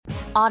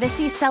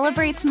Odyssey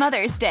celebrates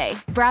Mother's Day,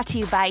 brought to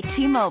you by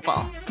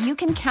T-Mobile. You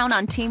can count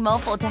on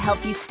T-Mobile to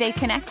help you stay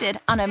connected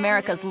on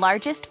America's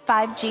largest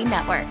 5G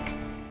network.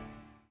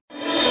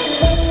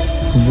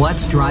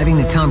 What's driving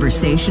the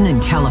conversation in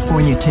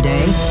California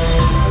today?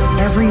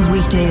 Every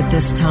weekday at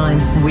this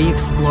time, we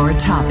explore a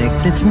topic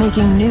that's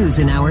making news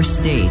in our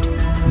state.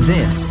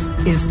 This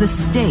is the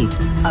State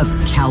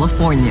of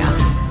California.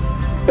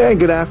 Hey,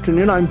 good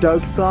afternoon. I'm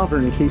Doug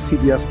Sovern,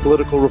 KCBS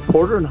political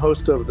reporter and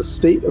host of The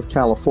State of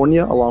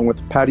California, along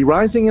with Patti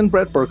Reising and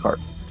Bret Burkhart.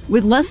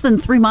 With less than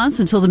 3 months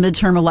until the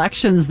midterm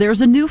elections,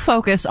 there's a new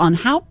focus on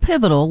how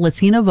pivotal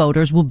Latino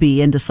voters will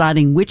be in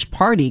deciding which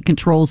party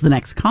controls the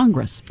next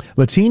Congress.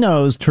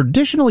 Latinos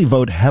traditionally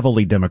vote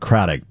heavily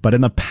Democratic, but in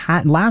the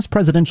last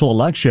presidential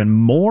election,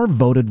 more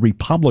voted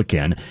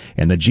Republican,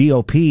 and the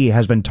GOP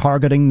has been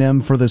targeting them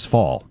for this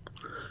fall.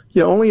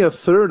 Yeah, only a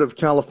third of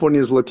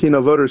California's Latino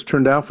voters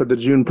turned out for the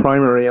June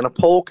primary, and a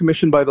poll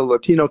commissioned by the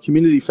Latino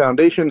Community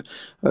Foundation,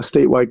 a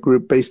statewide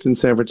group based in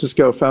San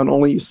Francisco, found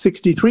only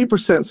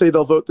 63% say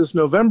they'll vote this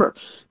November.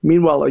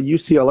 Meanwhile, a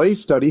UCLA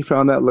study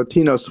found that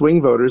Latino swing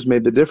voters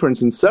made the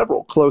difference in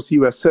several close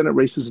U.S. Senate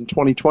races in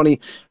 2020,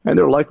 and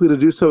they're likely to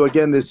do so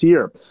again this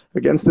year.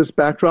 Against this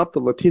backdrop, the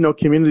Latino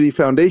Community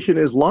Foundation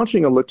is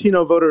launching a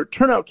Latino voter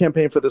turnout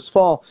campaign for this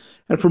fall.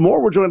 And for more,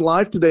 we're joined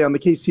live today on the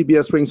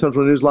KCBS Ring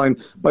Central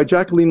Newsline by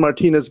Jacqueline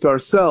Martinez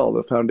Garcel,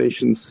 the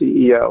foundation's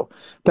CEO.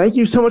 Thank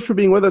you so much for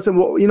being with us. And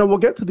we'll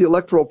get to the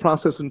electoral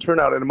process and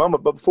turnout in a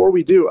moment. But before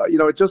we do,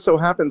 it just so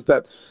happens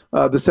that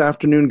this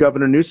afternoon,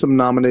 Governor Newsom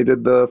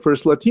nominated the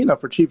first Latina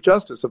for Chief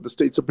Justice of the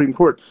state Supreme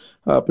Court,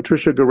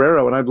 Patricia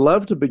Guerrero. And I'd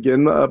love to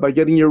begin by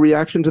getting your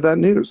reaction to that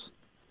news.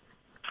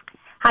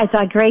 Hi,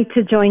 Doug. Great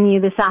to join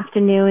you this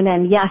afternoon.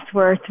 And yes,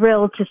 we're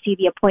thrilled to see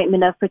the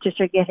appointment of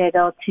Patricia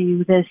Guerrero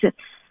to this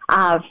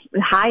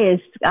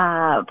highest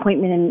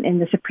appointment in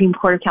the Supreme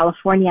Court of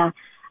California.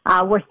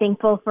 We're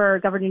thankful for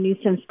Governor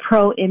Newsom's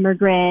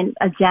pro-immigrant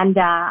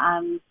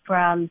agenda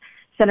from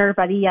Senator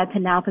Padilla to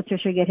now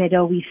Patricia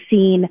Guerrero. We've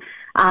seen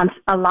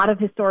a lot of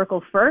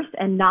historical firsts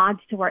and nods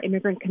to our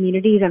immigrant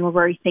communities, and we're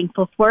very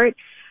thankful for it.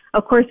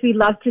 Of course, we'd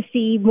love to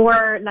see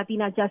more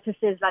Latino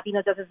justices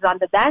on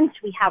the bench.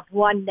 We have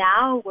one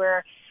now.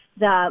 We're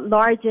the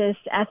largest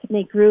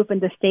ethnic group in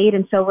the state,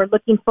 and so we're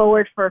looking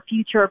forward for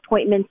future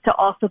appointments to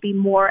also be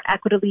more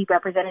equitably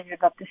representative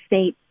of the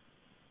state.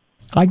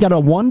 I got to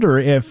wonder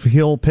if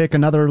he'll pick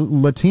another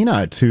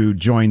Latina to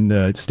join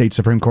the state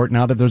Supreme Court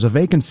now that there's a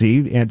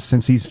vacancy, and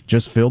since he's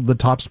just filled the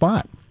top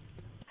spot.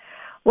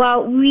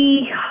 Well,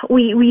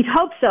 we'd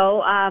hope so.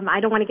 I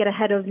don't want to get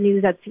ahead of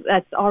news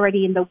that's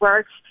already in the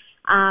works.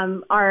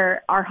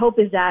 Our hope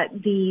is that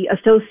the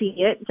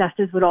associate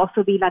justice would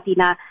also be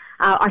Latina.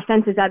 Our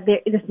sense is that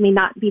this may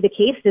not be the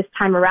case this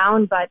time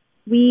around, but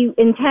we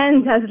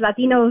intend, as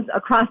Latinos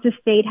across the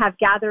state have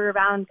gathered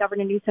around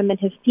Governor Newsom and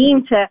his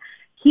team, to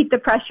keep the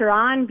pressure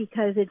on,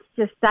 because it's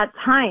just that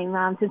time.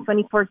 Since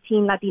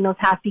 2014, Latinos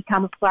have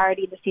become a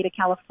priority in the state of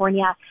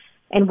California,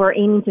 and we're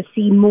aiming to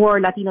see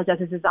more Latino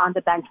justices on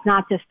the bench,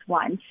 not just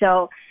one.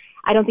 So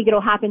I don't think it'll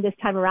happen this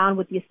time around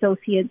with the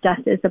associate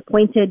justice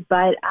appointed,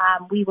 but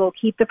we will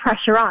keep the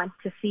pressure on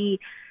to see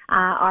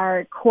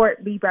our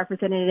court be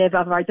representative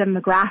of our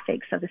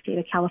demographics of the state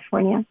of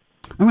California.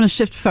 I want to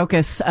shift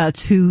focus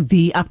to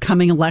the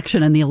upcoming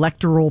election and the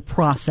electoral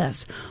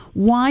process.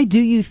 Why do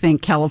you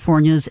think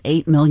California's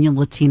 8 million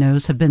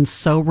Latinos have been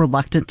so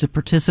reluctant to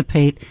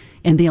participate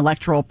in the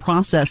electoral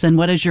process? And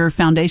what is your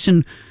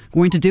foundation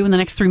going to do in the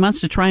next 3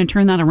 months to try and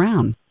turn that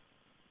around?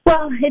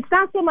 Well, it's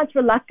not so much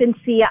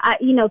reluctancy.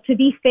 To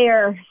be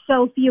fair,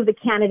 so few of the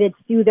candidates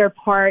do their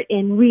part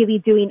in really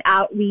doing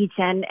outreach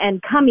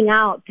and coming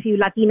out to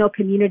Latino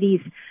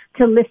communities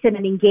to listen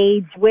and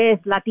engage with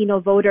Latino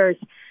voters.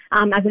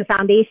 As a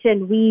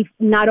foundation, we've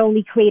not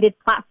only created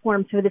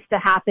platforms for this to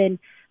happen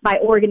by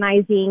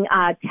organizing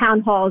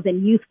town halls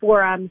and youth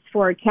forums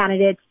for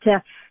candidates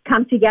to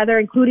come together,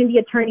 including the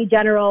Attorney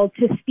General,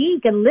 to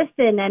speak and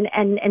listen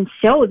and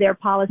show their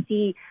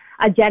policy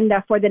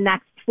agenda for the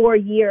next 4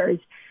 years.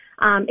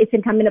 It's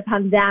incumbent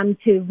upon them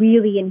to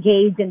really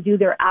engage and do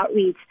their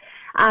outreach.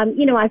 As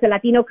a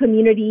Latino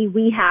community,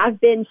 we have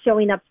been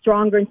showing up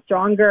stronger and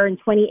stronger. In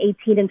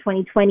 2018 and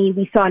 2020,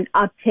 we saw an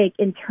uptick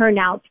in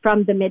turnout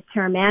from the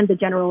midterm and the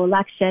general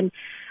election.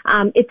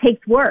 It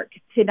takes work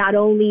to not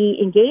only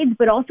engage,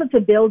 but also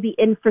to build the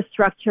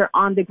infrastructure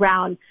on the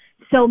ground.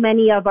 So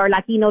many of our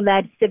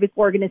Latino-led civic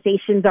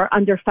organizations are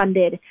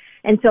underfunded.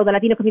 And so the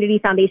Latino Community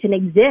Foundation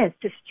exists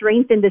to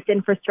strengthen this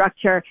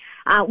infrastructure.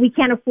 We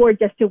can't afford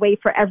just to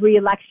wait for every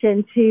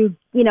election to,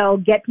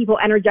 get people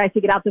energized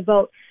to get out to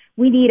vote.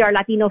 We need our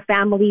Latino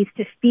families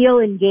to feel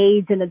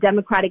engaged in the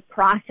democratic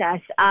process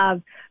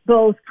of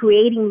both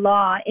creating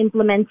law,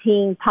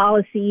 implementing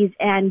policies,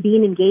 and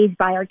being engaged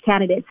by our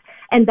candidates.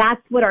 And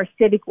that's what our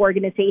civic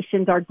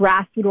organizations, our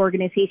grassroots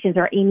organizations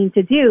are aiming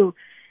to do.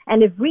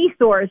 And if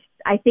resourced,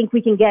 I think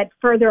we can get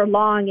further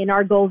along in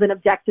our goals and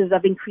objectives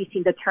of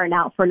increasing the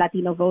turnout for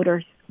Latino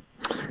voters.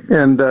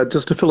 And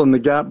just to fill in the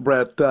gap,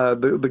 Bret,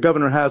 the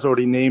governor has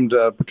already named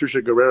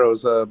Patricia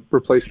Guerrero's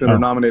replacement or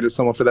nominated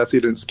someone for that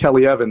seat. And it's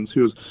Kelly Evans,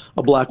 who's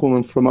a black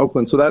woman from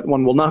Oakland. So that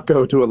one will not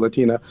go to a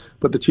Latina,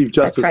 but the Chief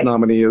Justice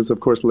nominee is, of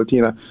course,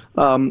 Latina.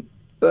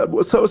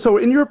 So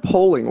in your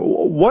polling,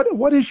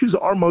 what issues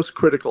are most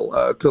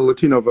critical to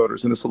Latino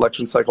voters in this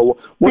election cycle?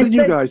 What did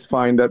you guys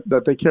find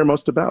that they care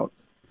most about?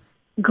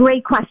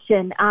 Great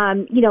question.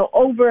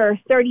 Over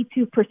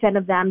 32%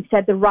 of them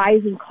said the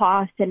rising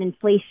costs and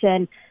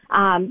inflation.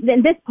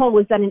 And this poll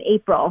was done in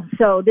April,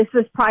 so this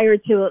was prior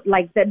to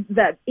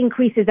the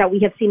increases that we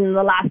have seen in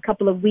the last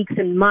couple of weeks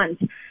and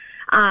months.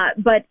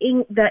 But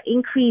the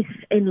increase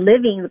in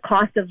living, the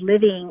cost of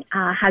living,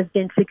 has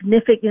been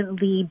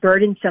significantly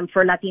burdensome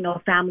for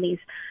Latino families.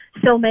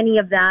 So many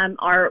of them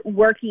are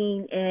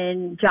working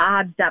in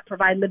jobs that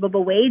provide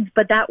livable wage,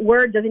 but that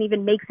word doesn't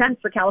even make sense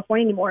for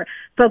California anymore.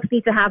 Folks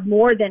need to have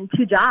more than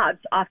 2 jobs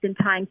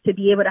oftentimes to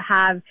be able to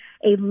have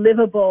a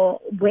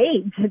livable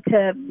wage,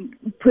 to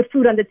put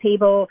food on the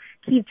table,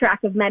 keep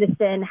track of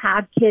medicine,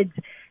 have kids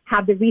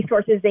have the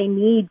resources they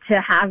need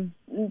to have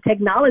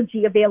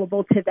technology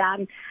available to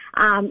them.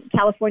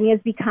 California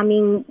is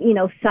becoming,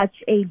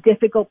 such a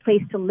difficult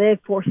place to live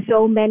for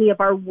so many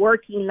of our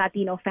working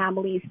Latino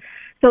families.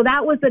 So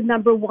that was the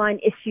number one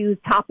issue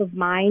top of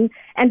mind.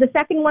 And the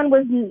second one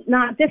was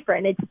not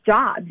different. It's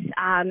jobs,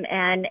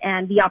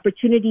 and the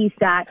opportunities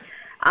that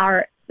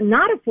are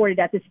not afforded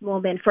at this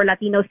moment for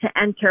Latinos to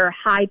enter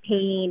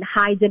high-paying,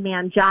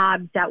 high-demand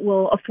jobs that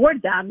will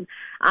afford them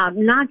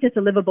not just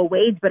a livable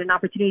wage, but an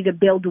opportunity to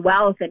build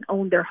wealth and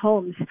own their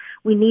homes.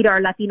 We need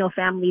our Latino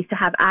families to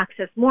have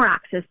more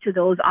access to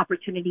those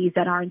opportunities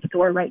that are in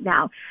store right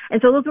now. And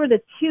so those were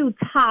the 2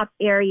 top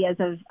areas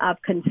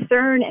of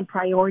concern and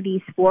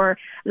priorities for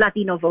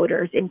Latino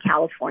voters in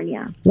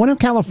California. One of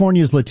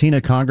California's Latina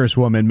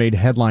congresswomen made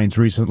headlines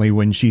recently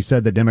when she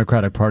said the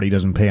Democratic Party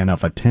doesn't pay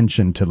enough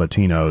attention to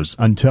Latinos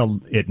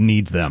until it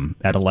needs them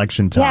at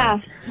election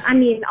time.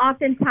 Yeah,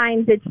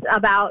 oftentimes it's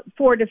about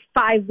 4 to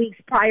 5 weeks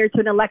prior to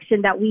an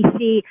election that we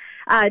see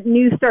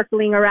news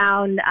circling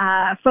around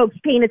folks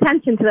paying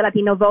attention to the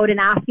Latino vote and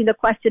asking the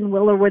question,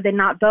 will or will they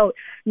not vote?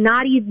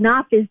 Not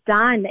enough is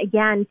done,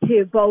 again,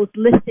 to both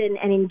listen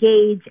and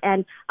engage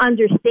and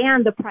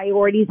understand the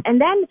priorities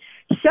and then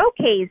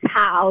showcase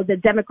how the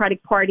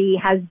Democratic Party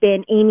has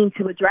been aiming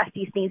to address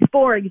these needs.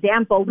 For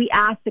example, we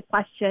asked a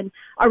question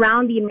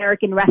around the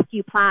American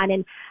Rescue Plan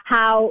and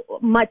how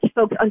much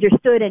folks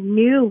understood and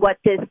knew what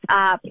this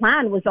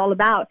plan was all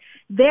about.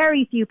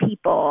 Very few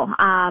people,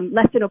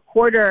 less than a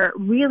quarter,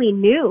 really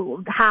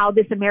knew how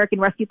this American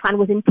Rescue Plan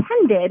was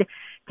intended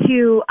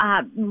to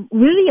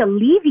really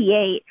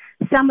alleviate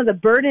some of the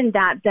burden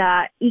that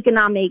the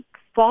economic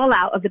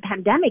fallout of the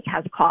pandemic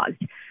has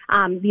caused.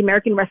 The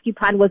American Rescue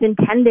Plan was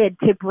intended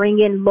to bring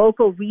in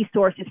local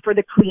resources for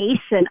the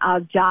creation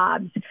of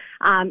jobs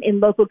in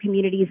local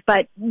communities,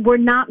 but we're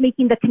not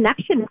making the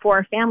connection for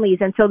our families.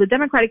 And so the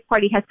Democratic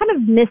Party has kind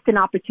of missed an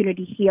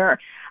opportunity here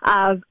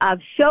of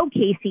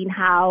showcasing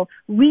how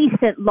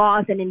recent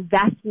laws and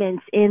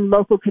investments in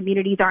local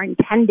communities are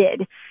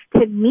intended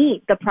to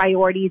meet the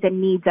priorities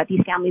and needs that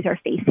these families are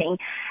facing.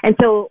 And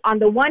so on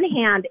the one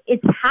hand,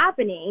 it's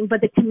happening, but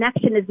the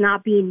connection is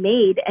not being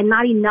made and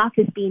not enough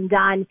is being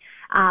done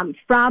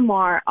from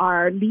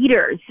our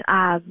leaders,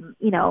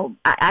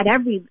 at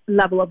every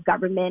level of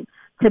government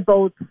to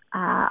both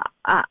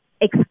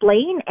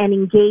explain and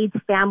engage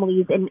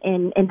families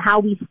in how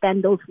we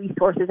spend those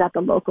resources at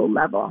the local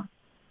level.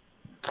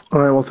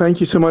 All right. Well, thank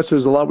you so much.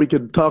 There's a lot we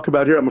could talk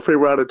about here. I'm afraid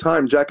we're out of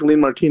time. Jacqueline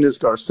Martinez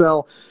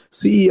Garcel,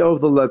 CEO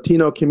of the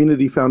Latino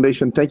Community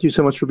Foundation. Thank you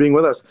so much for being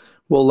with us.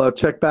 We'll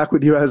check back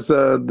with you as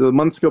the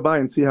months go by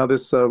and see how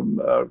this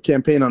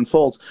campaign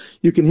unfolds.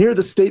 You can hear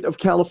the State of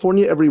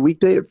California every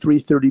weekday at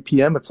 3:30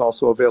 p.m. It's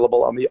also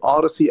available on the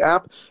Odyssey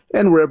app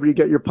and wherever you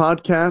get your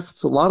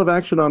podcasts. A lot of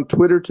action on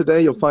Twitter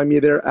today. You'll find me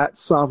there at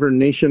Sovern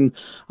Nation.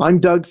 I'm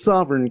Doug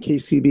Sovern,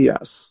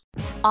 KCBS.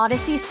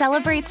 Odyssey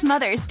celebrates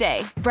Mother's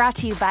Day, brought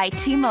to you by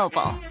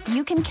T-Mobile.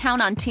 You can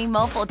count on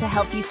T-Mobile to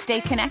help you stay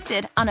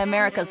connected on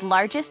America's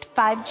largest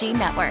 5G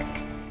network.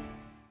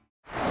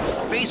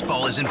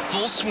 Baseball is in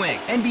full swing.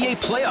 NBA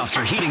playoffs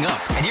are heating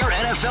up, and your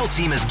NFL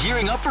team is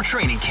gearing up for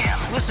training camp.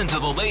 Listen to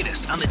the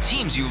latest on the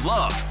teams you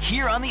love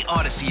here on the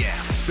Odyssey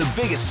app. The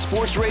biggest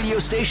sports radio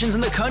stations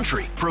in the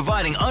country,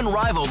 providing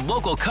unrivaled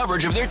local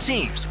coverage of their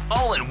teams,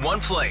 all in one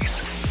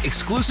place.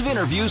 Exclusive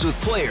interviews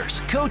with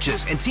players,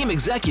 coaches, and team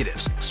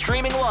executives,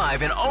 streaming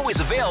live and always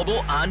available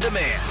on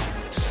demand.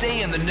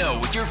 Stay in the know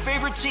with your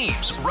favorite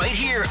teams right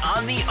here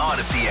on the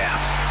Odyssey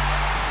app.